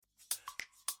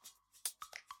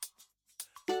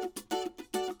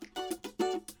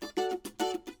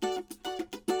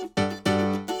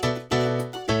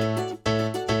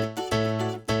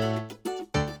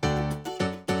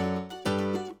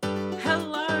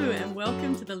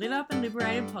welcome to the Lit Up and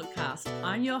Liberated podcast.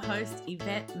 I'm your host,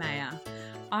 Yvette Mayer.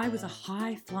 I was a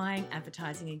high-flying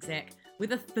advertising exec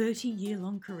with a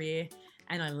 30-year-long career,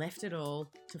 and I left it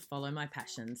all to follow my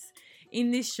passions.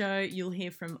 In this show, you'll hear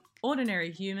from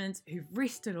ordinary humans who've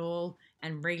risked it all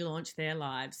and relaunched their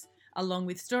lives, along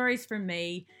with stories from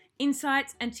me,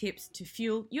 insights and tips to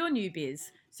fuel your new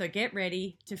biz. So get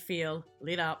ready to feel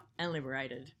lit up and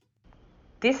liberated.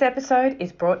 This episode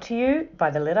is brought to you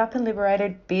by the Lit Up and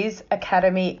Liberated Biz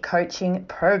Academy coaching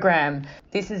program.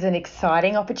 This is an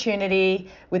exciting opportunity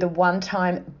with a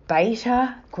one-time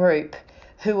beta group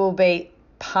who will be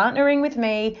partnering with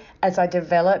me as I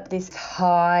develop this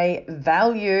high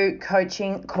value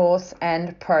coaching course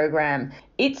and program.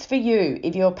 It's for you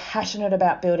if you're passionate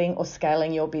about building or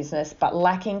scaling your business but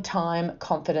lacking time,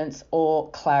 confidence, or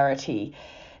clarity.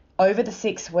 Over the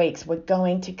 6 weeks, we're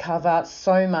going to cover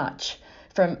so much,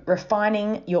 from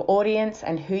refining your audience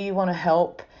and who you want to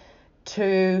help,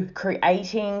 to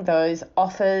creating those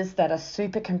offers that are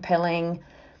super compelling,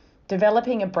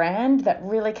 developing a brand that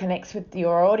really connects with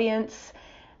your audience,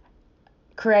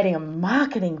 creating a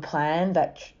marketing plan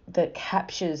that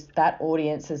captures that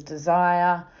audience's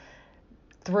desire,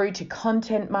 through to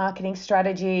content marketing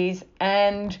strategies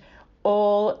and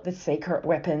all the secret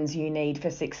weapons you need for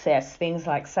success. Things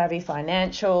like savvy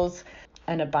financials,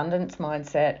 an abundance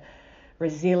mindset,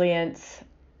 resilience,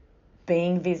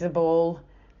 being visible,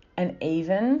 and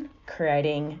even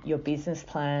creating your business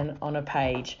plan on a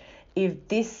page. If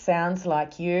this sounds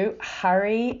like you,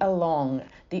 hurry along.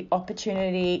 The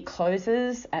opportunity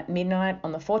closes at midnight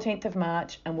on the 14th of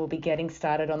March and we'll be getting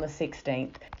started on the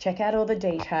 16th. Check out all the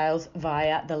details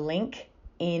via the link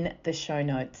in the show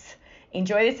notes.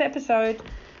 Enjoy this episode.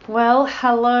 Well,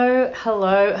 hello,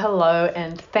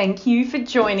 and thank you for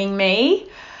joining me.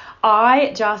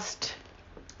 I just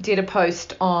did a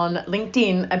post on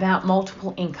LinkedIn about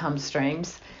multiple income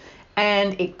streams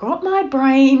and it got my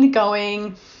brain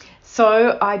going.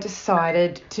 So I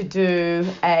decided to do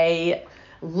a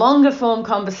longer form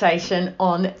conversation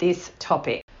on this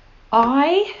topic.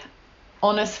 I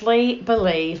honestly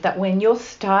believe that when you're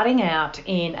starting out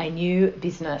in a new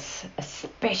business,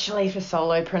 especially for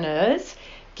solopreneurs,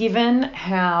 given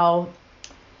how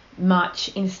much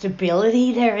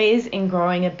instability there is in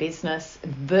growing a business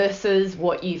versus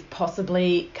what you've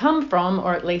possibly come from,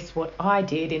 or at least what I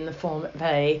did in the form of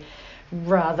a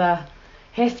rather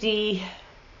hefty,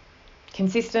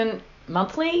 consistent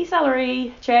monthly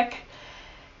salary check,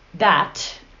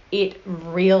 that it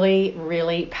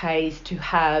really pays to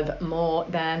have more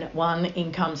than one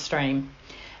income stream.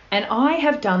 And I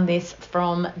have done this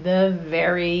from the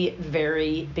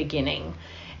very beginning.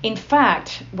 In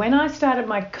fact, when I started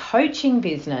my coaching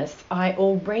business, I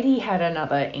already had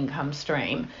another income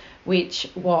stream, which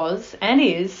was and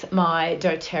is my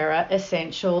doTERRA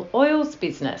essential oils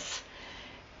business.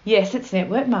 Yes, it's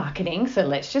network marketing, so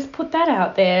let's just put that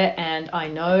out there. And I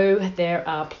know there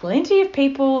are plenty of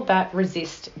people that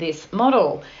resist this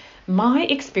model. My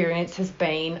experience has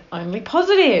been only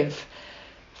positive.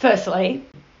 Firstly,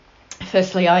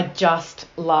 I just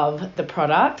love the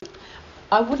product.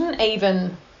 I would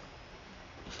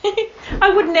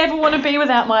never want to be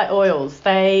without my oils.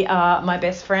 They are my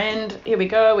best friend. Here we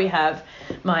go. We have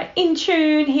my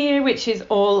Intune here, which is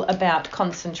all about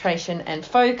concentration and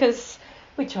focus,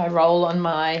 which I roll on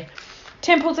my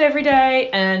temples every day.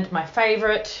 And my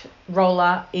favorite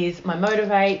roller is my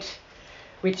Motivate,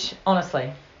 which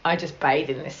honestly, I just bathe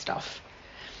in this stuff.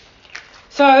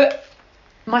 So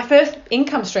my first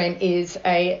income stream is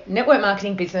a network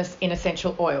marketing business in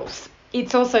essential oils.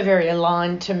 It's also very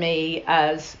aligned to me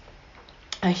as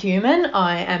a human.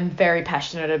 I am very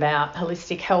passionate about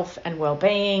holistic health and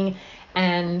well-being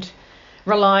and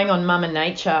relying on Mama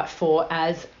Nature for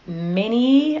as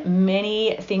many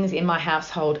things in my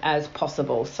household as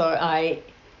possible. So I,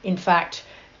 in fact,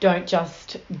 don't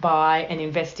just buy and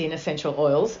invest in essential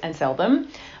oils and sell them.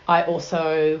 I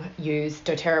also use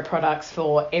doTERRA products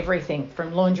for everything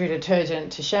from laundry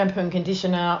detergent to shampoo and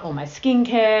conditioner, or my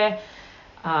skincare,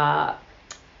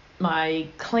 my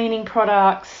cleaning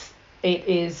products. It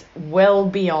is well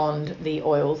beyond the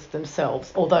oils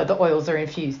themselves, although the oils are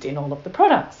infused in all of the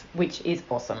products, which is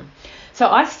awesome. So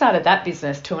I started that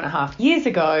business 2.5 years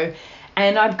ago,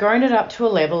 and I've grown it up to a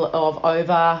level of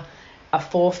over a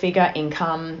 4-figure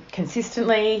income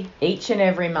consistently each and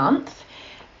every month,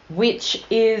 which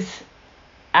is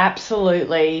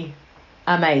absolutely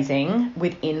amazing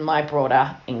within my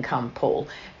broader income pool.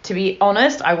 To be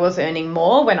honest, I was earning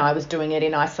more when I was doing it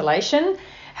in isolation.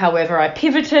 However, I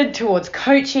pivoted towards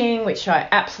coaching, which I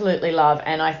absolutely love.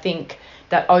 And I think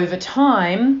that over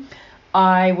time,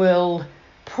 I will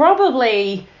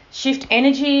probably shift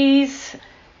energies.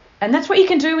 And that's what you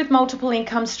can do with multiple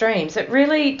income streams. It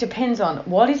really depends on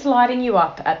what is lighting you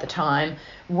up at the time,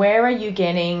 where are you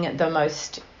getting the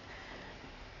most,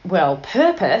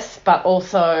 purpose, but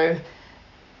also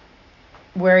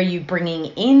where are you bringing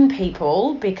in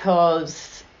people,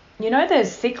 because,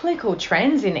 there's cyclical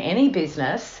trends in any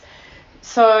business.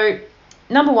 So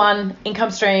number one,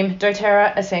 income stream,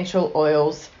 doTERRA essential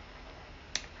oils.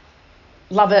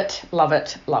 Love it, love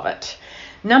it, love it.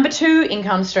 Number two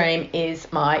income stream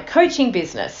is my coaching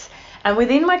business. And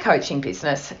within my coaching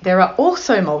business, there are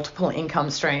also multiple income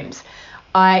streams.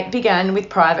 I began with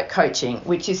private coaching,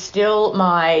 which is still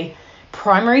my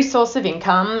primary source of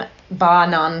income, bar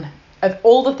none. Of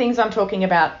all the things I'm talking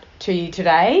about to you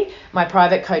today, my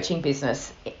private coaching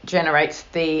business generates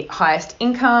the highest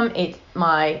income. It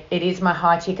is my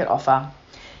high ticket offer.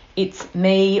 It's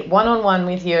me one-on-one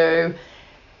with you,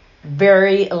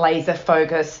 very laser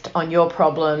focused on your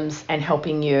problems and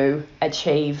helping you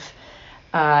achieve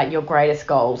your greatest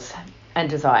goals and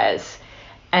desires.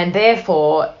 And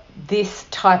therefore, this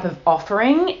type of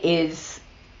offering is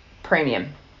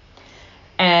premium.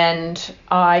 And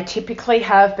I typically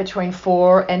have between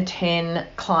 4 and 10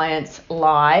 clients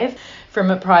live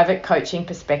from a private coaching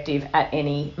perspective at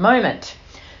any moment.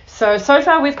 So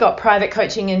far we've got private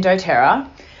coaching in doTERRA,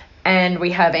 and we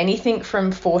have anything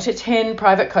from 4 to 10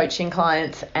 private coaching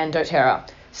clients and doTERRA.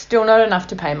 Still not enough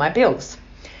to pay my bills.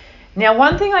 Now,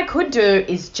 one thing I could do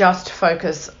is just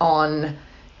focus on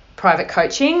private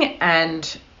coaching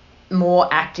and more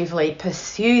actively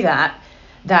pursue that.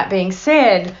 That being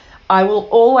said, I will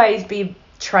always be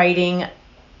trading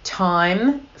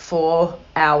time for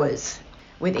hours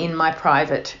within my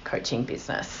private coaching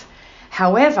business.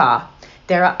 However,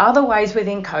 there are other ways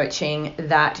within coaching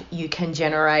that you can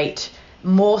generate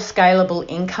more scalable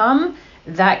income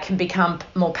that can become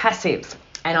more passive.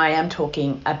 And I am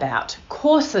talking about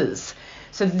courses.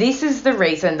 So this is the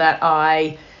reason that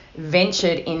I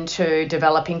ventured into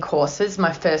developing courses.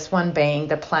 My first one being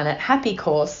the Planet Happy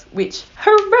course, which,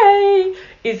 hooray,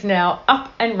 is now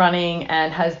up and running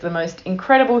and has the most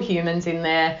incredible humans in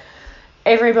there.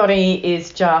 Everybody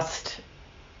is just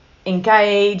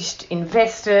engaged,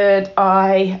 invested.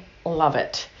 I love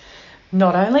it.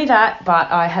 Not only that,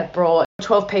 but I have brought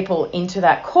 12 people into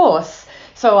that course.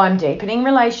 So I'm deepening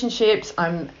relationships.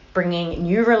 I'm bringing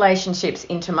new relationships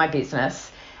into my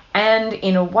business, and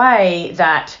in a way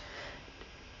that,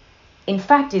 in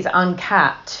fact, is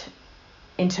uncapped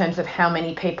in terms of how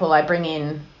many people I bring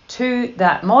in to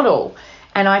that model,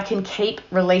 and I can keep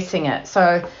releasing it.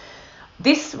 So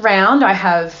this round, I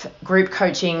have group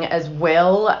coaching as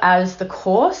well as the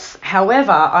course.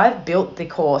 However, I've built the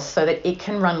course so that it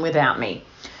can run without me,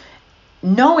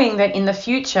 knowing that in the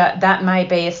future, that may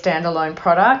be a standalone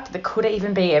product that could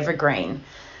even be evergreen.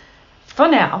 For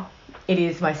now, it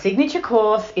is my signature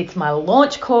course. It's my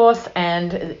launch course,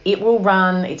 and it will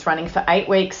run. It's running for 8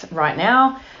 weeks right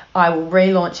now. I will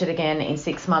relaunch it again in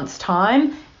 6 months'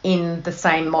 time in the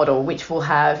same model, which will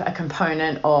have a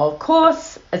component of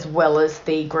course as well as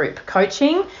the group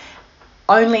coaching.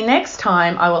 Only next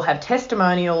time I will have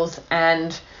testimonials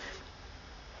and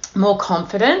more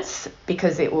confidence,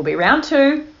 because it will be round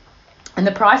 2 and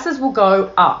the prices will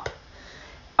go up.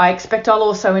 I expect I'll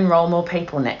also enroll more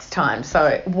people next time.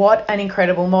 So what an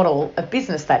incredible model of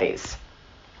business that is.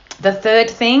 The third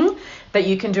thing that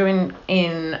you can do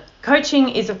in coaching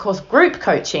is, of course, group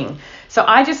coaching. So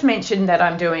I just mentioned that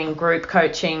I'm doing group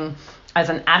coaching as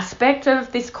an aspect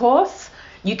of this course.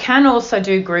 You can also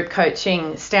do group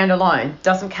coaching standalone.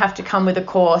 Doesn't have to come with a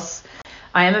course.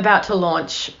 I am about to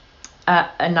launch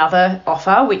another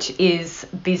offer, which is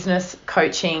business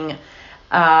coaching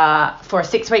for a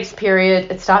 6 weeks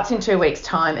period. It starts in 2 weeks'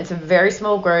 time. It's a very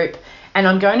small group, and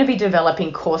I'm going to be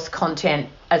developing course content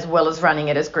as well as running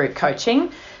it as group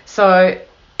coaching. So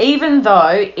even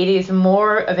though it is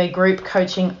more of a group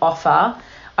coaching offer,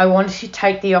 I wanted to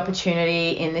take the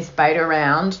opportunity in this beta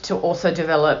round to also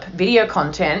develop video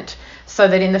content so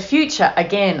that in the future,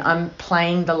 again, I'm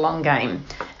playing the long game.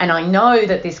 And I know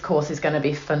that this course is going to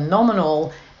be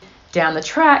phenomenal down the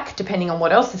track. Depending on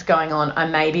what else is going on, I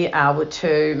may be able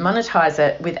to monetize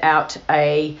it without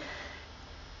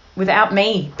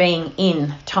me being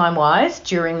in time-wise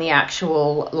during the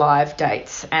actual live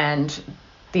dates, and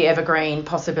the evergreen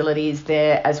possibilities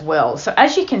there as well. So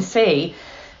as you can see,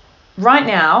 right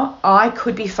now, I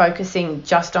could be focusing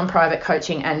just on private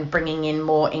coaching and bringing in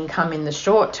more income in the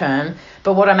short term.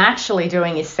 But what I'm actually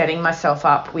doing is setting myself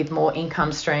up with more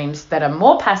income streams that are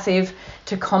more passive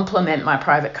to complement my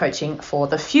private coaching for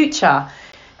the future.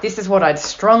 This is what I'd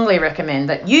strongly recommend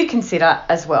that you consider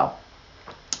as well.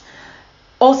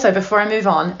 Also, before I move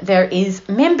on, there is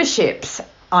memberships.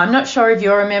 I'm not sure if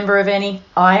you're a member of any.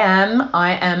 I am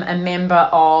a member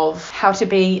of How to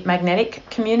Be Magnetic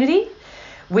community,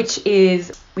 which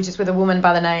is with a woman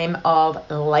by the name of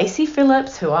Lacey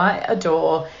Phillips, who I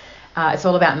adore. It's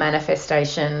all about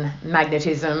manifestation,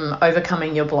 magnetism,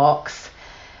 overcoming your blocks.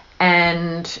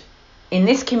 And in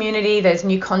this community, there's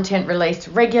new content released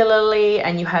regularly,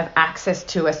 and you have access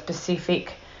to a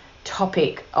specific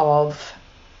topic of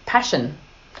passion.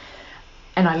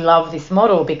 And I love this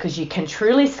model because you can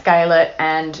truly scale it,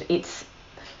 and it's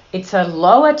a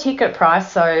lower ticket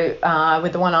price. So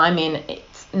with the one I'm in,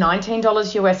 it's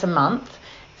 $19 US a month.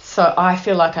 So I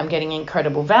feel like I'm getting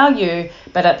incredible value,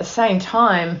 but at the same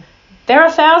time, there are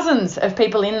thousands of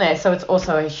people in there. So it's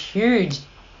also a huge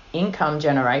income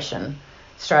generation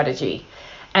strategy.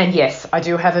 And yes, I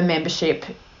do have a membership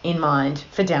in mind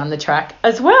for down the track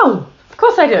as well. Of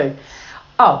course I do.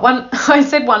 I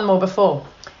said one more before.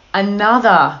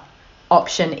 Another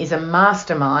option is a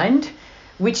mastermind,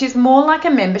 which is more like a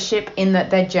membership in that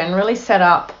they're generally set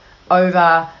up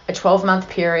over a 12-month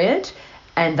period,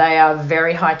 and they are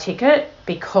very high ticket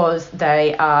because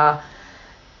they are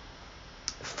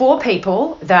for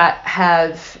people that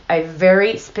have a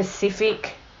very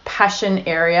specific passion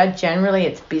area. Generally,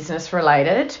 it's business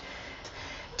related,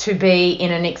 to be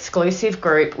in an exclusive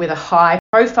group with a high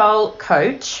profile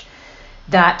coach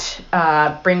that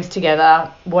brings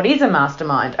together what is a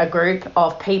mastermind, a group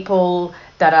of people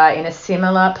that are in a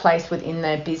similar place within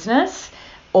their business,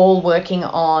 all working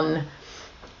on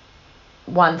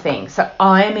one thing. So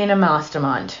I am in a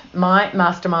mastermind. My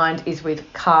mastermind is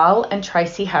with Carl and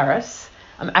Tracy Harris.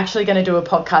 I'm actually going to do a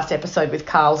podcast episode with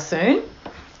Carl soon,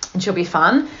 and she'll be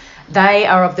fun. They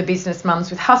are of the Business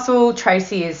Mums with Hustle.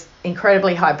 Tracy is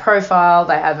incredibly high profile.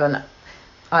 They have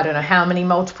I don't know how many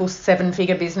multiple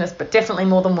 7-figure business, but definitely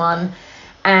more than one.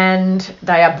 And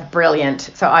they are brilliant.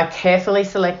 So I carefully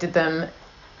selected them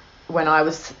when I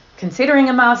was considering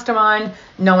a mastermind,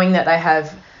 knowing that they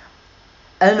have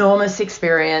enormous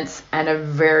experience and a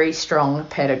very strong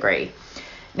pedigree.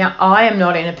 Now, I am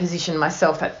not in a position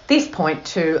myself at this point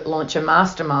to launch a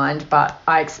mastermind, but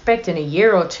I expect in a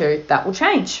year or two that will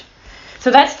change.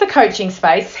 So that's the coaching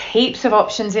space, heaps of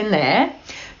options in there.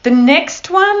 The next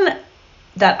one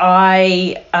that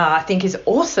I think is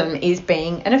awesome is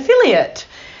being an affiliate.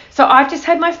 So I've just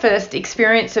had my first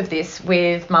experience of this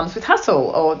with Mums with Hustle,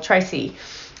 or Tracy.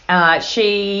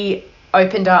 She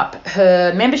opened up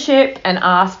her membership and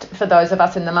asked for those of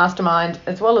us in the mastermind,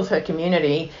 as well as her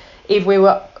community, if we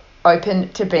were open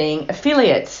to being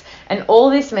affiliates. And all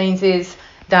this means is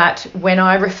that when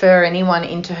I refer anyone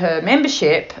into her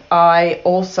membership, I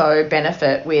also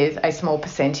benefit with a small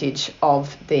percentage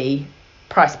of the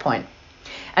price point.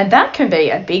 And that can be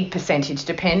a big percentage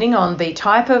depending on the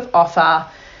type of offer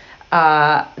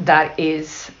that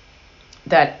is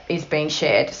being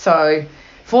shared. So,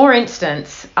 for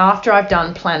instance, after I've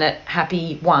done Planet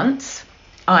Happy once,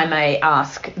 I may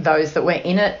ask those that were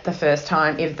in it the first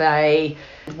time if they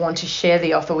want to share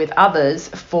the offer with others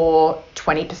for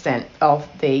 20% of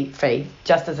the fee,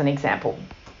 just as an example.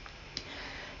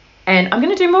 And I'm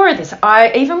going to do more of this.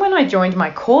 Even when I joined my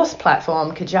course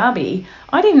platform, Kajabi,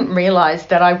 I didn't realize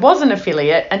that I was an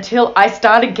affiliate until I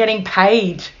started getting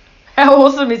paid. How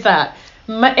awesome is that?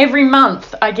 Every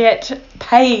month I get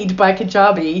paid by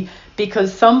Kajabi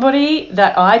because somebody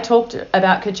that I talked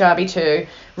about Kajabi to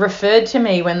referred to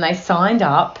me when they signed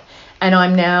up, and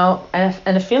I'm now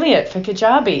an affiliate for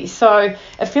Kajabi. So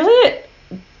affiliate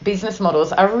business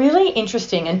models are really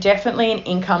interesting and definitely an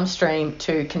income stream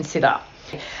to consider.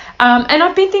 And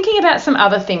I've been thinking about some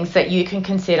other things that you can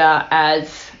consider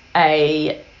as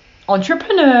a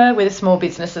entrepreneur with a small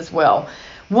business as well.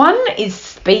 One is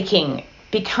speaking.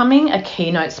 Becoming a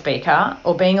keynote speaker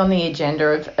or being on the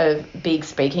agenda of big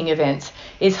speaking events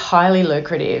is highly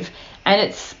lucrative, and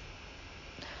it's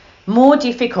more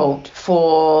difficult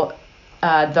for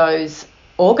those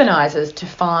organisers to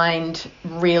find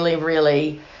really,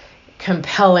 really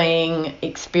compelling,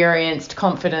 experienced,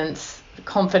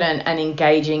 confident and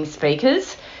engaging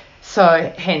speakers.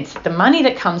 So hence the money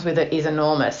that comes with it is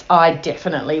enormous. I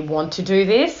definitely want to do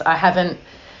this. I haven't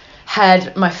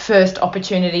had my first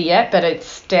opportunity yet, but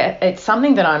it's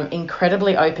something that I'm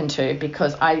incredibly open to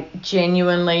because I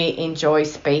genuinely enjoy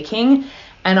speaking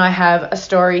and I have a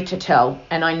story to tell,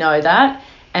 and I know that,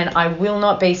 and I will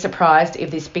not be surprised if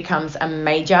this becomes a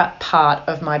major part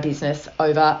of my business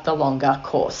over the longer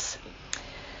course.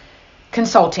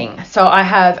 Consulting. So I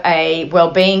have a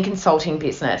wellbeing consulting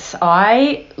business.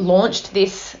 I launched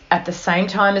this at the same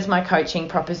time as my coaching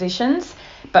propositions,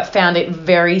 but found it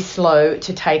very slow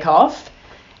to take off.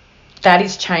 that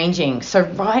is changing. So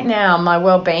right now, my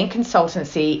wellbeing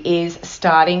consultancy is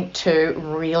starting to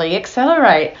really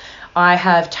accelerate. I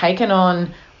have taken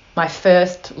on my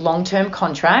first long-term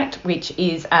contract, which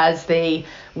is as the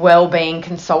wellbeing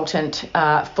consultant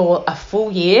for a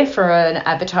full year for an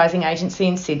advertising agency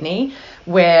in Sydney,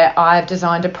 where I've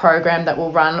designed a program that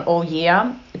will run all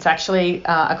year. It's actually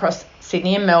across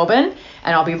Sydney and Melbourne,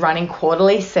 and I'll be running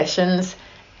quarterly sessions.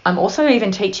 I'm also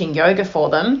even teaching yoga for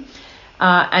them.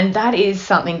 And that is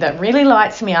something that really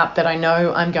lights me up, that I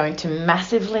know I'm going to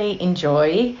massively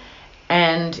enjoy,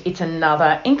 and it's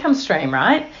another income stream,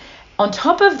 right? On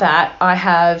top of that, I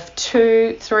have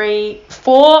 2, 3,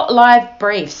 4 live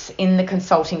briefs in the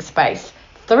consulting space.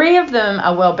 3 of them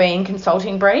are wellbeing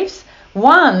consulting briefs.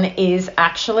 1 is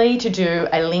actually to do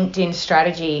a LinkedIn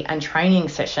strategy and training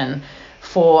session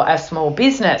for a small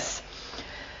business.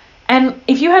 And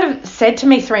if you had said to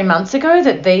me 3 months ago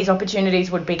that these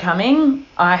opportunities would be coming,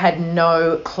 I had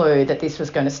no clue that this was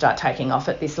going to start taking off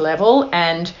at this level.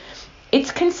 And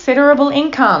it's considerable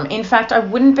income. In fact, I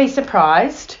wouldn't be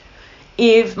surprised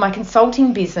if my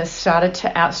consulting business started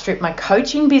to outstrip my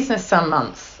coaching business some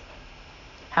months.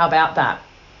 How about that?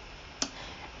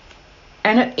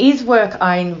 And it is work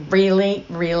I really,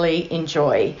 really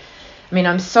enjoy. I mean,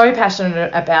 I'm so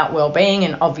passionate about well-being,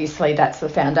 and obviously that's the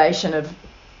foundation of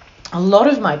a lot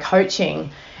of my coaching,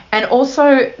 and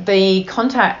also the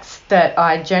contacts that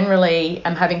I generally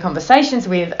am having conversations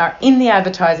with are in the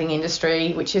advertising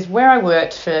industry, which is where I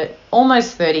worked for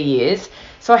almost 30 years.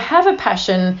 So I have a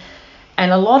passion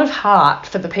and a lot of heart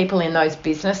for the people in those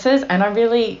businesses, and I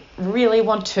really, really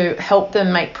want to help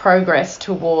them make progress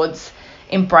towards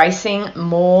embracing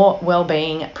more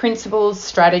well-being principles,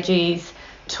 strategies,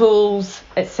 tools,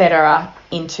 etc.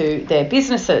 into their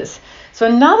businesses. So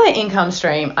another income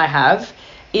stream I have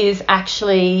is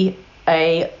actually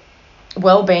a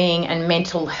wellbeing and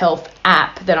mental health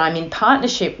app that I'm in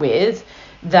partnership with,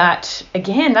 that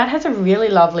again, that has a really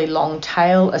lovely long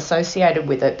tail associated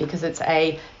with it because it's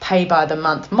a pay by the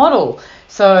month model.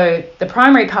 So the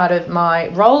primary part of my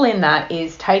role in that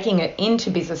is taking it into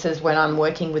businesses when I'm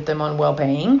working with them on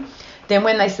wellbeing. Then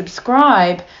when they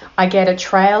subscribe, I get a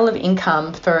trail of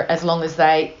income for as long as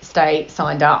they stay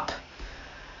signed up.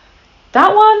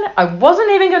 That one I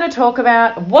wasn't even going to talk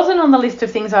about. It wasn't on the list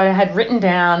of things I had written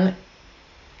down.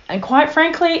 And quite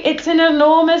frankly, it's an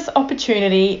enormous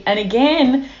opportunity. And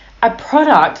again, a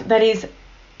product that is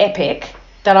epic,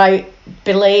 that I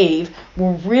believe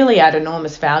will really add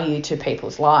enormous value to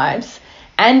people's lives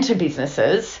and to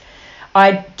businesses.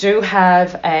 I do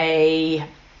have an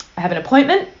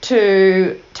appointment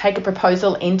to take a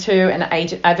proposal into an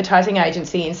advertising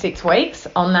agency in 6 weeks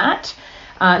on that.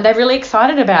 They're really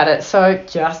excited about it. So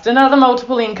just another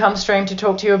multiple income stream to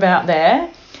talk to you about there.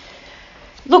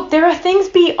 Look, there are things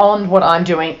beyond what I'm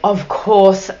doing, of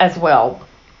course, as well.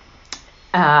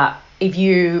 If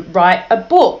you write a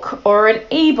book or an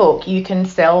ebook, you can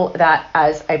sell that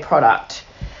as a product.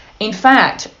 In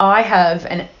fact, I have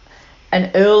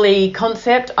an early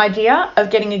concept idea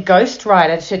of getting a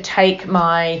ghostwriter to take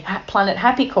my Planet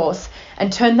Happy course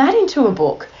and turn that into a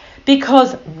book,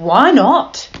 because why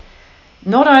not?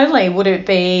 Not only would it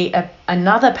be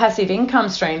another passive income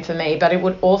stream for me, but it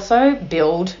would also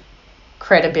build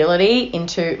credibility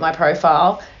into my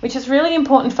profile, which is really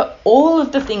important for all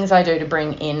of the things I do to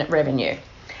bring in revenue.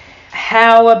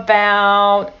 How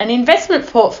about an investment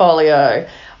portfolio?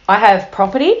 I have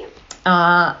property,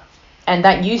 and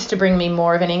that used to bring me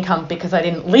more of an income because I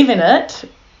didn't live in it,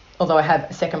 although I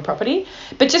have a second property.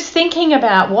 But just thinking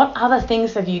about what other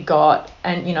things have you got,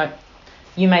 and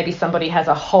you maybe somebody has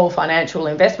a whole financial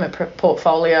investment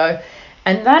portfolio,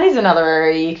 and that is another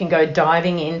area you can go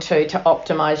diving into to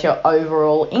optimize your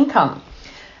overall income.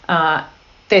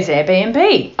 There's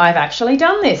Airbnb. I've actually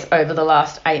done this over the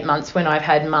last 8 months when I've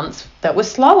had months that were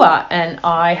slower, and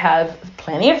I have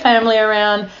plenty of family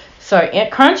around. So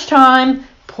at crunch time,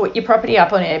 put your property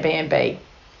up on Airbnb.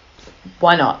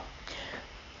 Why not?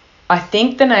 I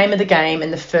think the name of the game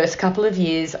in the first couple of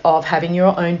years of having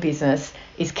your own business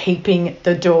is keeping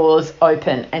the doors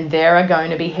open, and there are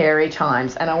going to be hairy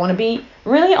times, and I want to be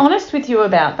really honest with you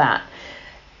about that.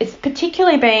 It's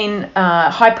particularly been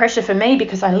high pressure for me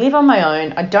because I live on my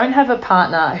own. I don't have a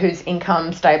partner whose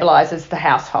income stabilizes the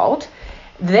household.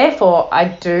 Therefore, I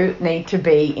do need to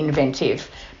be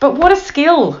inventive. But what a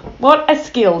skill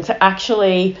to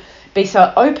actually be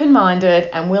so open-minded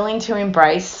and willing to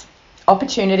embrace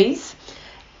opportunities,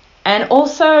 and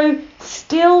also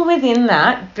still within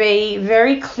that be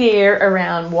very clear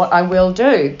around what I will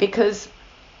do. Because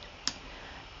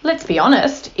let's be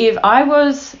honest, if I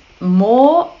was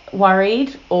more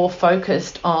worried or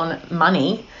focused on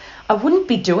money, I wouldn't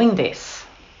be doing this.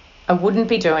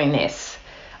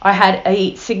 I had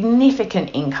a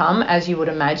significant income, as you would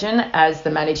imagine, as the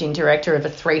managing director of a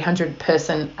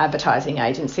 300-person advertising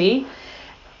agency.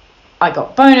 I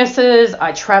got bonuses,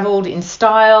 I travelled in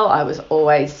style, I was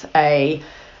always a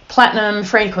platinum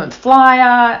frequent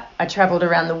flyer. I travelled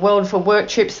around the world for work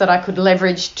trips that I could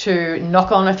leverage to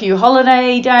knock on a few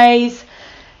holiday days,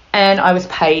 and I was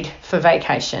paid for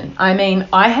vacation. I mean,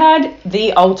 I had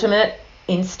the ultimate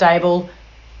in stable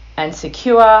and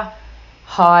secure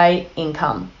high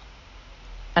income.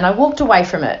 And I walked away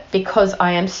from it because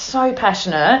I am so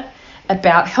passionate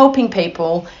about helping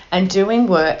people and doing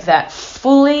work that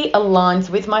fully aligns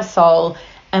with my soul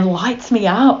and lights me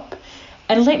up.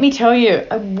 And let me tell you,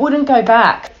 I wouldn't go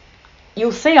back.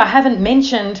 You'll see I haven't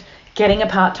mentioned getting a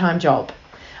part-time job.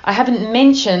 I haven't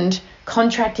mentioned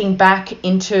contracting back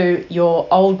into your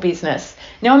old business.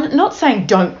 Now, I'm not saying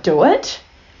don't do it.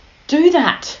 Do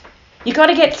that. You got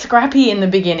to get scrappy in the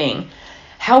beginning.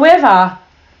 However,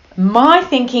 my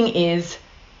thinking is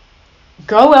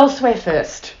go elsewhere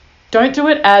first. Don't do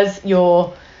it as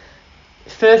your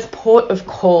first port of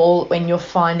call when you're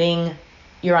finding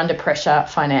you're under pressure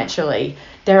financially.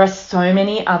 There are so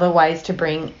many other ways to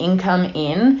bring income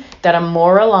in that are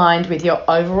more aligned with your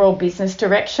overall business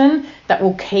direction that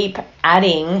will keep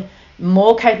adding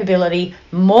more capability,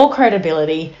 more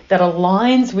credibility that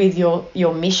aligns with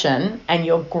your mission and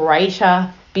your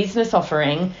greater business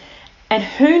offering. And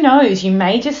who knows, you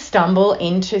may just stumble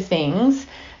into things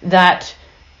that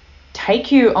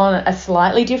take you on a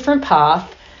slightly different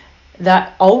path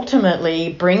that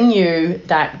ultimately bring you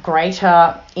that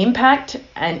greater impact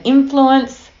and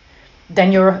influence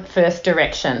than your first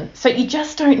direction. So you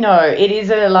just don't know. It is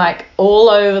a like all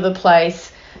over the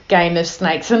place game of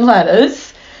snakes and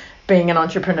ladders, being an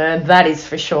entrepreneur, that is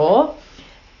for sure.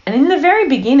 And in the very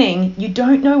beginning, you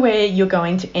don't know where you're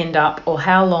going to end up or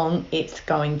how long it's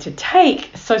going to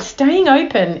take. So staying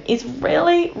open is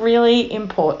really, really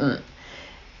important.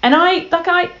 And I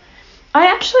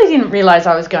actually didn't realize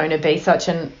I was going to be such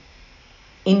an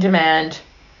in-demand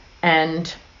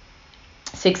and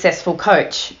successful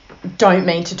coach. Don't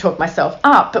mean to talk myself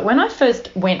up, but when I first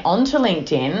went onto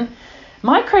LinkedIn,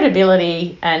 my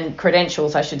credibility and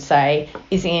credentials, I should say,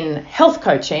 is in health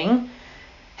coaching.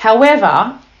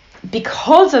 However,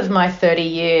 because of my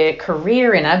 30-year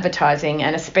career in advertising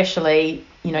and especially,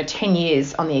 10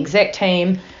 years on the exec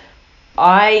team,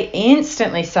 I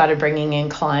instantly started bringing in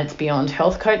clients beyond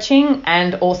health coaching,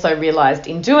 and also realized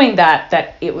in doing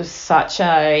that it was such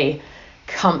a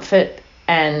comfort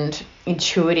and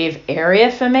intuitive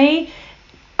area for me.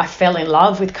 I fell in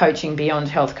love with coaching beyond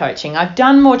health coaching. I've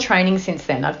done more training since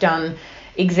then. I've done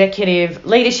executive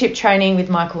leadership training with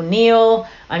Michael Neal.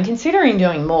 I'm considering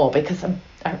doing more because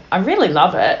I really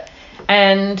love it,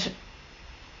 and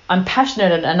I'm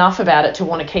passionate enough about it to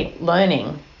want to keep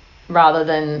learning rather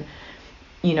than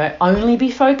only be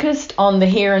focused on the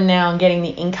here and now and getting the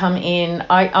income in.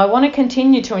 I want to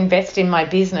continue to invest in my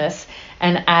business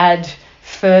and add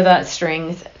further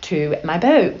strings to my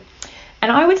bow.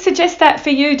 And I would suggest that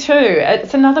for you too.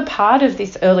 It's another part of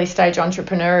this early stage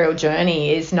entrepreneurial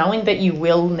journey, is knowing that you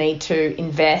will need to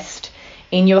invest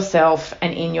in yourself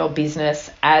and in your business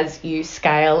as you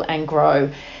scale and grow.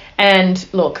 And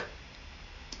look,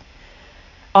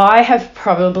 I've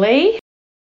probably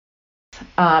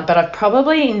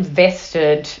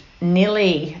invested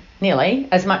nearly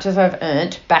as much as I've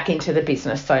earned back into the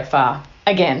business so far.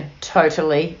 Again,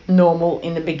 totally normal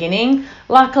in the beginning.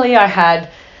 Luckily, I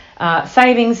had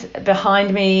savings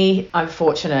behind me. I'm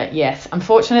fortunate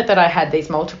that I had these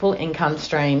multiple income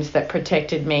streams that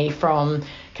protected me from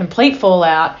complete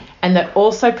fallout, and that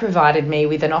also provided me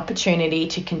with an opportunity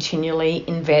to continually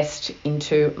invest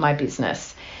into my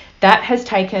business. That has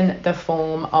taken the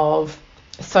form of,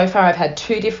 so far I've had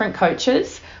 2 different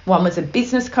coaches. One was a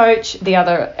business coach, the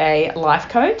other a life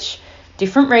coach,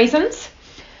 different reasons.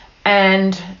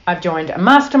 And I've joined a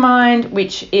mastermind,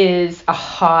 which is a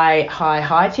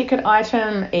high ticket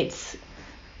item. It's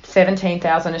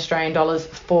 17,000 Australian dollars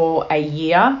for a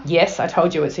year. Yes, I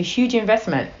told you it's a huge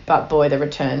investment, but boy, the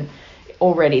return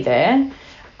already there.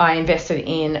 I invested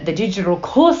in the Digital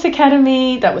Course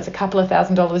Academy. That was a couple of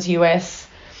 $1,000s US,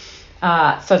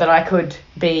 so that I could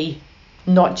be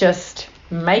not just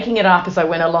making it up as I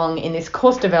went along in this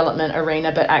course development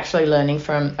arena, but actually learning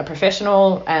from a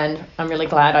professional, and I'm really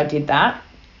glad I did that.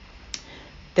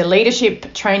 The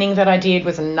leadership training that I did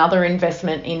was another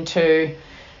investment into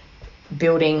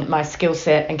building my skill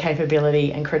set and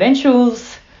capability and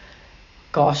credentials.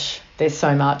 Gosh, there's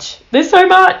so much.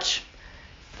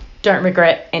 Don't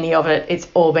regret any of it. It's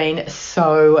all been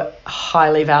so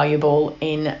highly valuable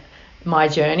in my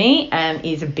journey and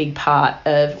is a big part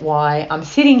of why I'm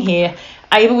sitting here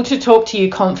able to talk to you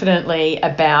confidently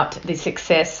about the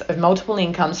success of multiple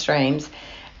income streams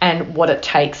and what it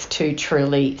takes to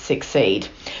truly succeed.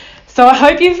 So I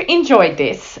hope you've enjoyed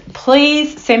this.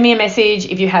 Please send me a message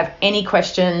if you have any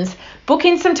questions. Book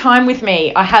in some time with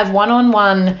me. I have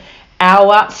one-on-one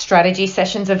hour strategy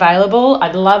sessions available.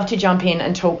 I'd love to jump in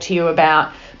and talk to you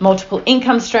about multiple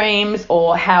income streams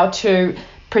or how to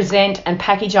present and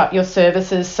package up your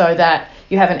services so that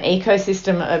you have an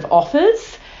ecosystem of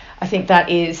offers. I think that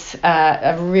is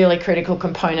a really critical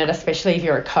component, especially if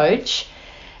you're a coach,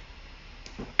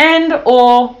 and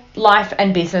or life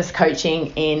and business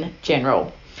coaching in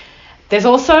general. There's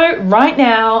also right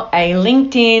now a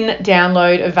LinkedIn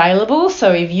download available.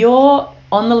 So if you're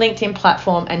on the LinkedIn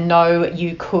platform and know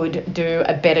you could do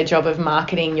a better job of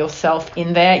marketing yourself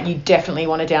in there, you definitely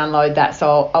want to download that.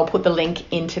 So I'll put the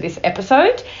link into this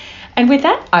episode. And with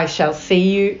that, I shall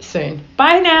see you soon.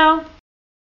 Bye now.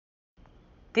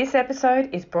 This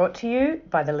episode is brought to you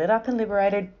by the Lit Up and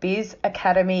Liberated Biz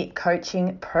Academy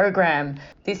coaching program.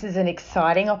 This is an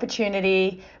exciting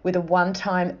opportunity with a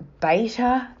one-time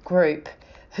beta group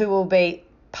who will be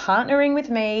partnering with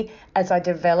me as I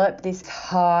develop this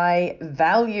high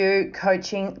value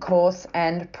coaching course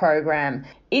and program.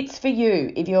 It's for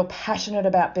you if you're passionate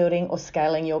about building or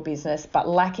scaling your business but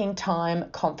lacking time,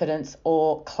 confidence,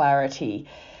 or clarity.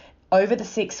 Over the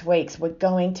 6 weeks, we're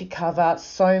going to cover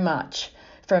so much,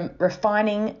 from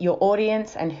refining your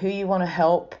audience and who you want to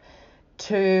help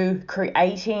to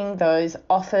creating those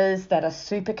offers that are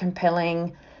super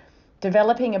compelling,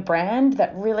 developing a brand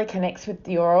that really connects with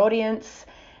your audience,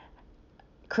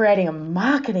 creating a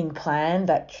marketing plan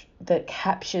that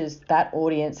captures that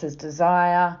audience's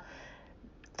desire,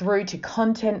 through to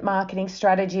content marketing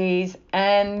strategies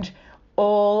and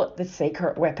all the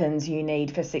secret weapons you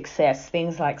need for success.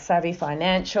 Things like savvy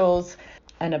financials,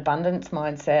 an abundance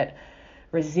mindset,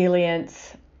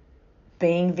 resilience,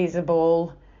 being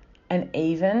visible, and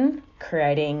even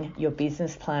creating your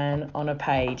business plan on a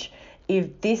page.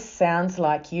 If this sounds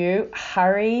like you,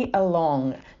 hurry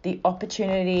along. The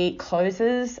opportunity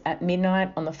closes at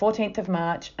midnight on the 14th of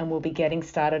March and we'll be getting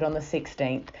started on the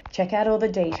 16th. Check out all the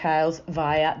details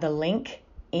via the link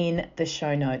in the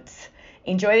show notes.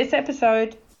 Enjoy this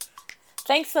episode.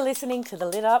 Thanks for listening to the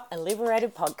Lit Up and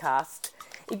Liberated podcast.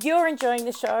 If you're enjoying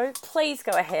the show, please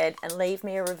go ahead and leave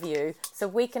me a review so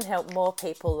we can help more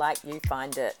people like you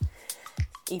find it.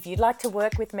 If you'd like to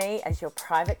work with me as your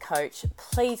private coach,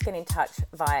 please get in touch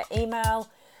via email,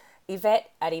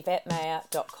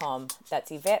 yvette@yvettemeyer.com.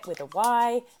 That's Yvette with a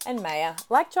Y and Mayer,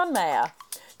 like John Mayer.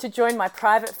 To join my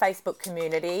private Facebook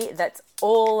community that's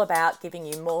all about giving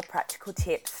you more practical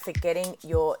tips for getting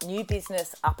your new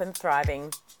business up and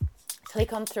thriving,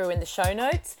 click on through in the show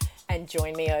notes and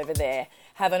join me over there.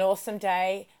 Have an awesome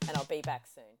day, and I'll be back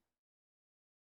soon.